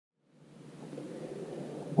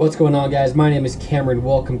What's going on, guys? My name is Cameron.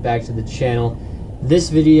 Welcome back to the channel. This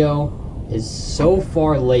video is so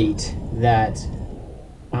far late that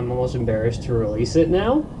I'm almost embarrassed to release it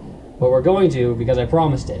now, but we're going to because I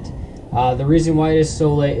promised it. The reason why it is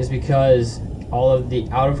so late is because all of the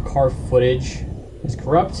out-of-car footage is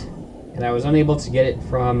corrupt, and I was unable to get it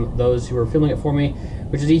from those who were filming it for me,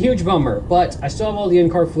 which is a huge bummer. But I still have all the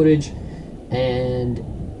in-car footage, and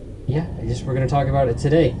yeah, we're going to talk about it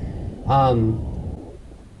today.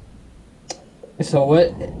 So what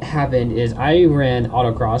happened is I ran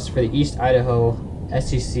autocross for the East Idaho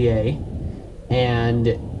SCCA, and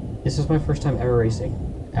this was my first time ever racing.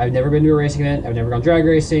 I've never been to a racing event. I've never gone drag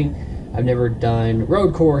racing. I've never done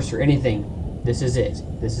road course or anything. This is it.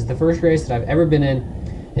 This is the first race that I've ever been in.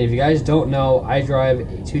 And if you guys don't know, I drive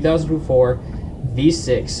a 2004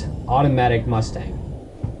 V6 automatic Mustang.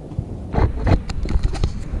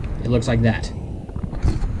 It looks like that.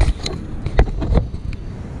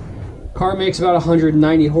 Car makes about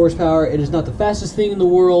 190 horsepower. It is not the fastest thing in the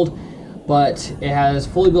world, but it has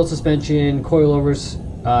fully built suspension, coilovers,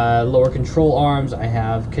 lower control arms. I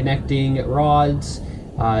have connecting rods,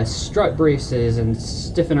 strut braces, and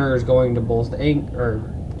stiffeners going to both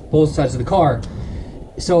sides of the car.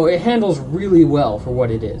 So it handles really well for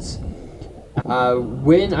what it is.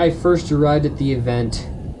 When I first arrived at the event,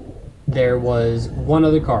 there was one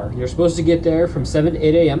other car. You're supposed to get there from 7 to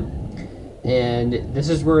 8 a.m. And this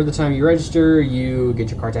is where the time you register, you get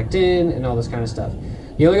your car tacked in, and all this kind of stuff.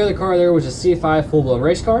 The only other car there was a C5 full-blown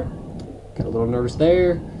race car. Got a little nervous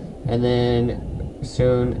there. And then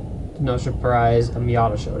soon, no surprise, a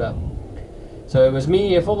Miata showed up. So it was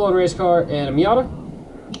me, a full-blown race car, and a Miata.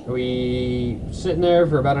 We sitting there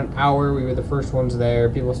for about an hour. We were the first ones there.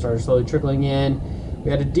 People started slowly trickling in. We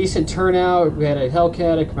had a decent turnout. We had a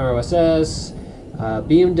Hellcat, a Camaro SS,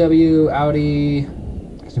 BMW, Audi,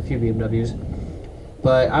 a few BMWs.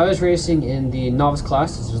 But I was racing in the novice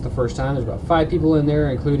class. This was the first time. There's about 5 people in there,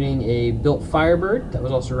 including a built Firebird that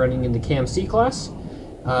was also running in the Cam C class,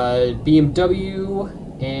 BMW,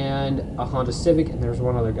 and a Honda Civic, and there was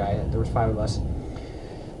one other guy. There was 5 of us.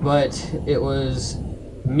 But it was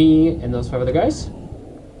me and those 5 other guys.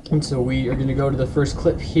 And so we are going to go to the first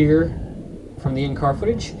clip here from the in-car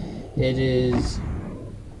footage. It is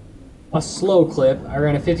a slow clip. I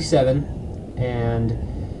ran a 57, and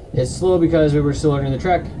it's slow because we were still learning the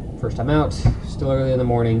track. First time out, still early in the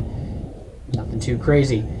morning, nothing too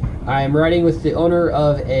crazy. I'm riding with the owner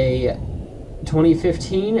of a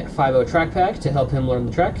 2015 5.0 track pack to help him learn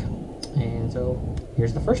the track. And so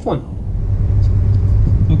here's the first one.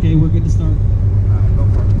 Okay, we're good to start. Go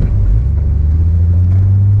for it.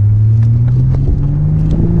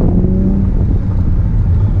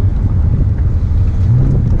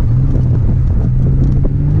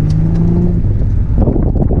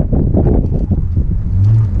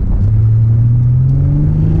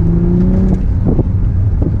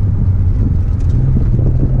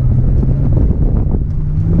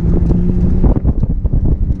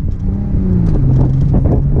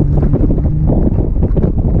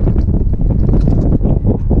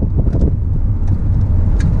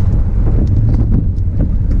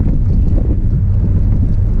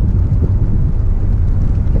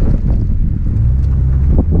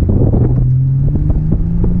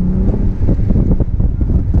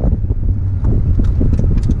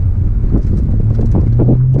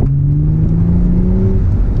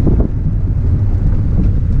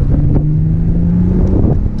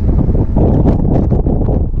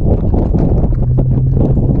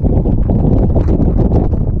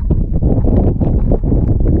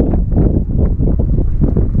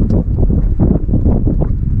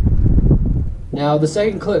 Now the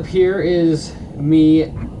second clip here is me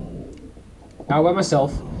out by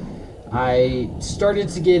myself. I started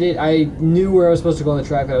to get it. I knew where I was supposed to go on the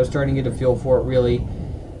track, but I was starting to get a feel for it really.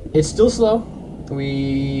 It's still slow.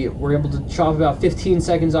 We were able to chop about 15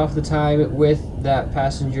 seconds off the time with that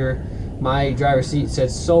passenger. My driver's seat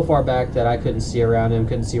sits so far back that I couldn't see around him,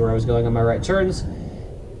 couldn't see where I was going on my right turns.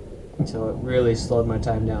 And so it really slowed my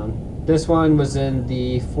time down. This one was in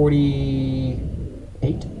the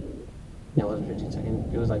 48? No, it wasn't 15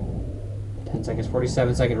 seconds. It was like 10 seconds,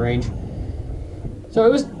 47-second range. So it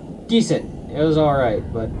was decent. It was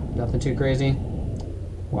alright, but nothing too crazy.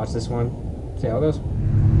 Watch this one. See how it goes.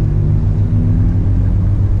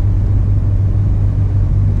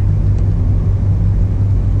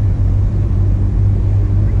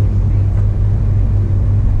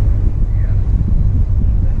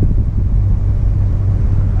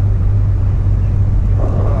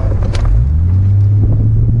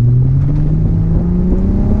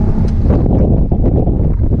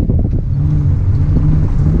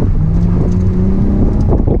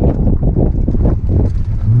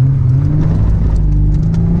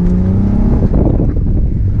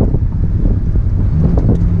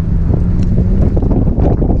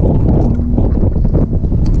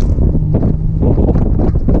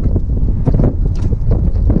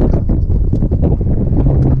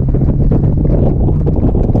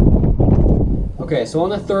 Okay, so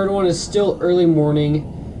on the third one is still early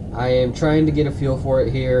morning. I am trying to get a feel for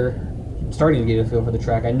it here. I'm starting to get a feel for the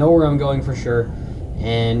track. I know where I'm going for sure,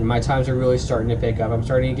 and my times are really starting to pick up. I'm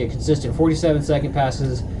starting to get consistent 47-second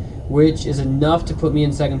passes, which is enough to put me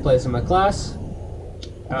in second place in my class.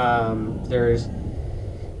 There's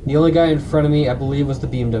the only guy in front of me, I believe, was the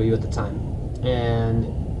BMW at the time, and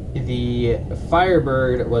the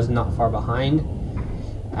Firebird was not far behind.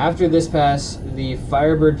 After this pass, the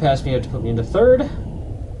Firebird passed me up to put me into third,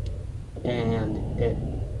 and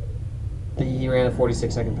he ran a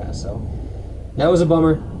 46-second pass, so that was a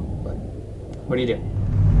bummer, but what do you do?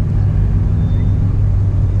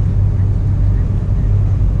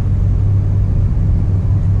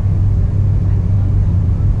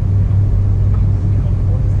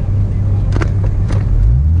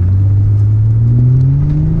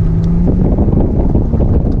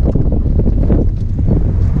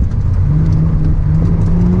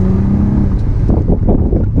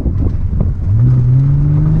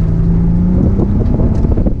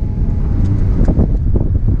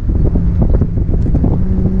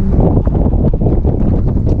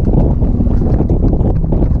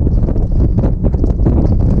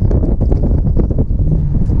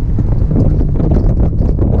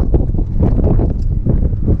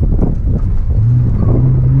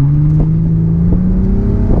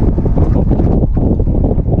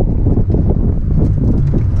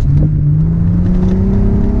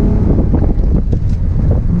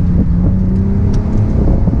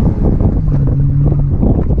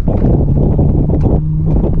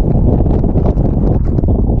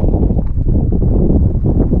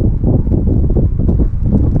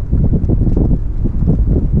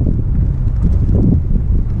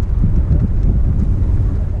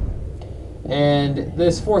 And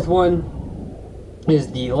this fourth one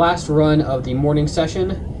is the last run of the morning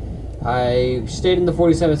session. I stayed in the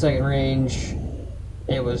 47-second range.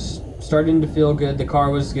 It was starting to feel good. The car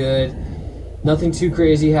was good. Nothing too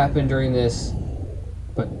crazy happened during this,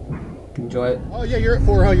 but enjoy it. Oh yeah, you're at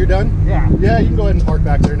 4, huh? You're done? Yeah. Yeah, you can go ahead and park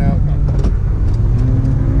back there now.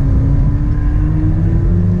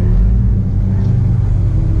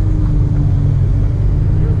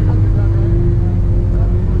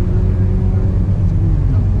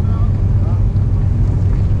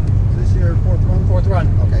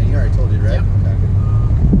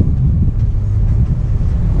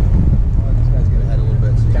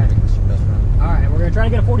 Trying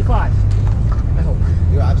to get a 45. I hope.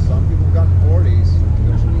 You have some people who've gotten 40s.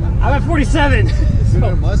 I'm at 47. Is it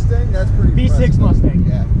a Mustang? That's pretty V6 impressive. Mustang.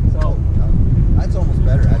 Yeah. So that's almost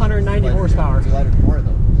better. 190 horsepower. You lighted more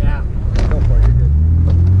though. Yeah. Go for it. You're good.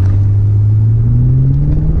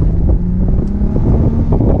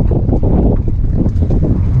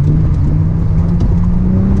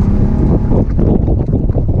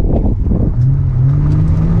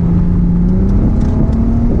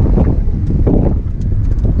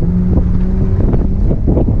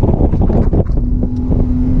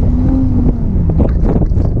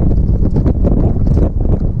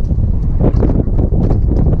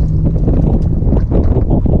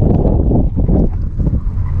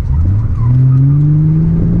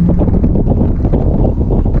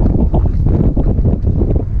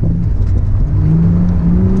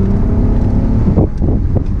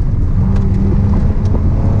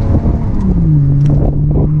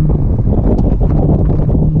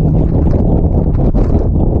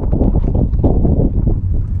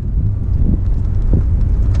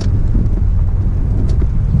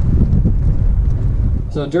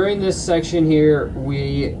 So during this section here,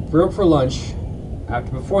 we broke for lunch.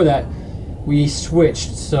 Before that, we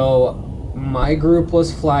switched. So my group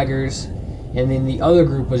was flaggers, and then the other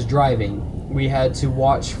group was driving. We had to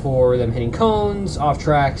watch for them hitting cones, off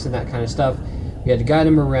tracks, and that kind of stuff. We had to guide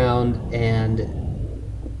them around and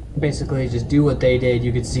basically just do what they did.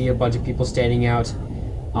 You could see a bunch of people standing out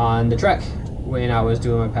on the track when I was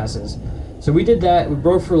doing my passes. So we did that. We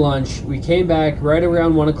broke for lunch. We came back right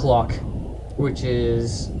around 1 o'clock. Which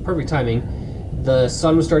is perfect timing. The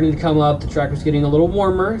sun was starting to come up, the track was getting a little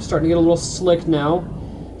warmer, starting to get a little slick now,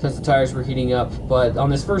 since the tires were heating up. But on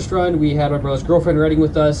this first run, we had my brother's girlfriend riding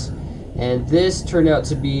with us, and this turned out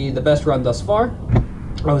to be the best run thus far.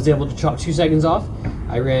 I was able to chop 2 seconds off.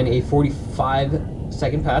 I ran a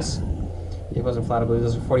 45-second pass. It wasn't flat, I believe it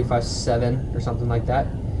was a 45.7 or something like that.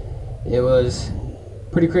 It was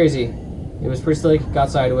pretty crazy. It was pretty slick,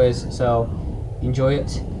 got sideways, so enjoy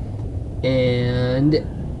it. And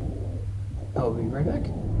oh, we'll be right back.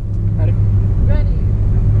 Ready? Ready.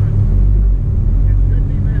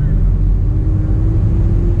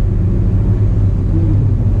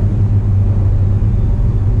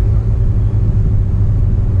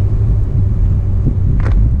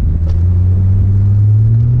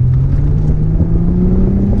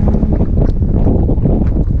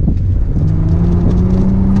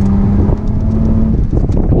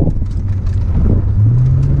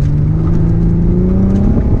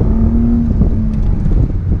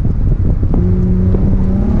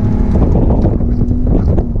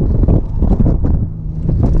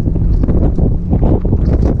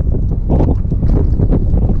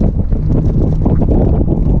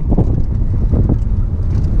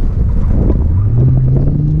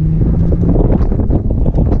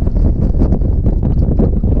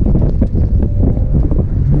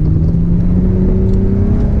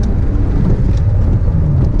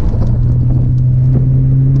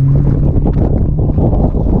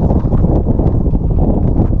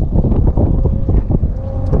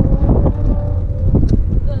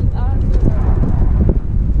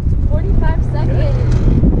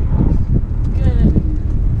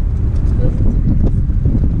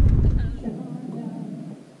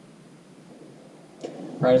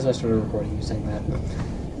 as I started recording you saying that.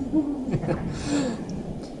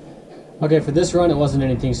 Okay, for this run, it wasn't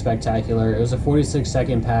anything spectacular. It was a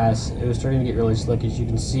 46-second pass. It was starting to get really slick, as you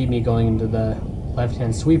can see me going into the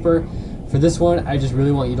left-hand sweeper. For this one, I just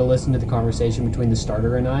really want you to listen to the conversation between the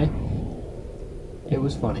starter and I. It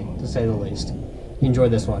was funny, to say the least. Enjoy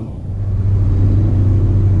this one.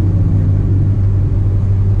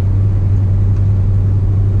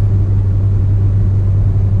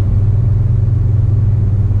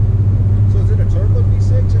 So is it a turbo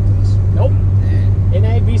V6 at least? Nope.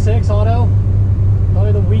 NA V6 auto.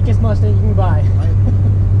 Probably the weakest Mustang you can buy.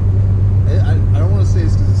 I don't want to say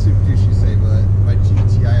this because it's super douchey to say, but my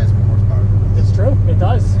GTI has more horsepower than this. It's true, it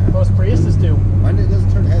does. Yeah. Most Priuses do. Mine doesn't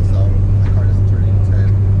turn heads though. My car doesn't turn its head.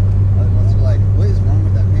 Unless you're like, what is wrong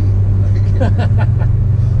with that paint?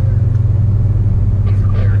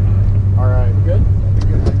 Alright, good? Like,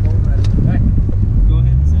 you're good, like, going ready. Okay. Go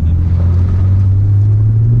ahead and send it.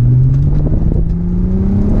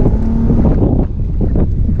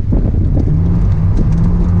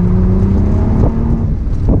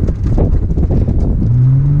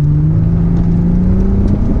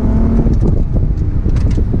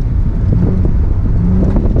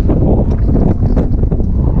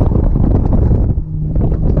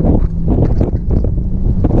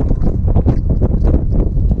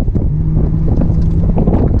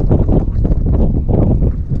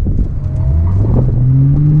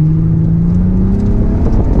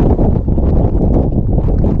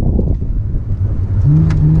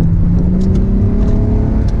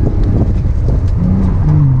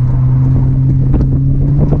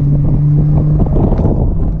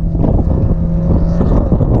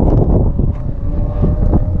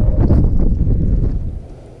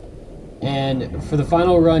 And for the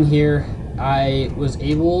final run here, I was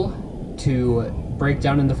able to break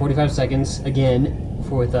down into 45 seconds again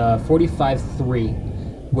with a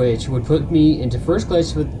 45.3, which would put me into first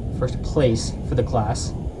place for the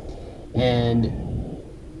class, and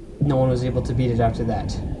no one was able to beat it after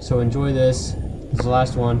that. So enjoy this. This is the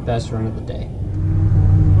last one, best run of the day.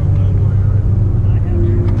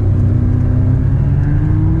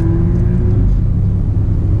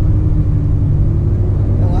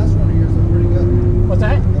 The last run of yours looked pretty good. What's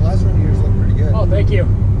that? The last run of yours looked pretty good. Oh, thank you.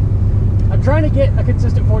 I'm trying to get a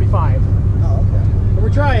consistent 45. Oh, okay. But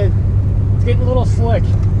we're trying. It's getting a little slick.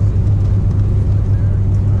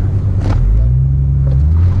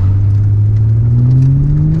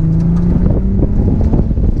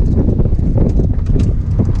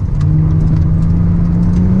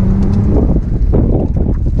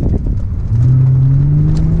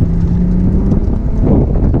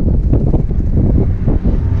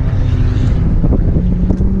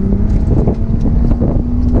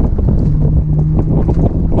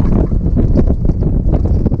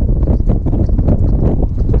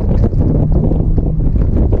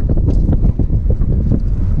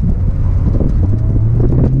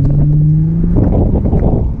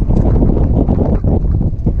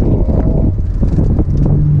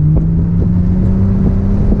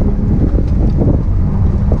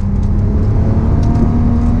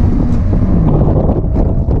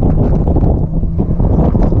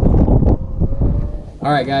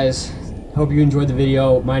 Alright guys, hope you enjoyed the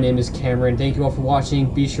video. My name is Cameron. Thank you all for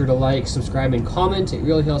watching. Be sure to like, subscribe, and comment. It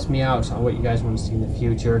really helps me out on what you guys want to see in the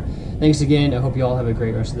future. Thanks again. I hope you all have a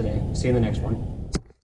great rest of the day. See you in the next one.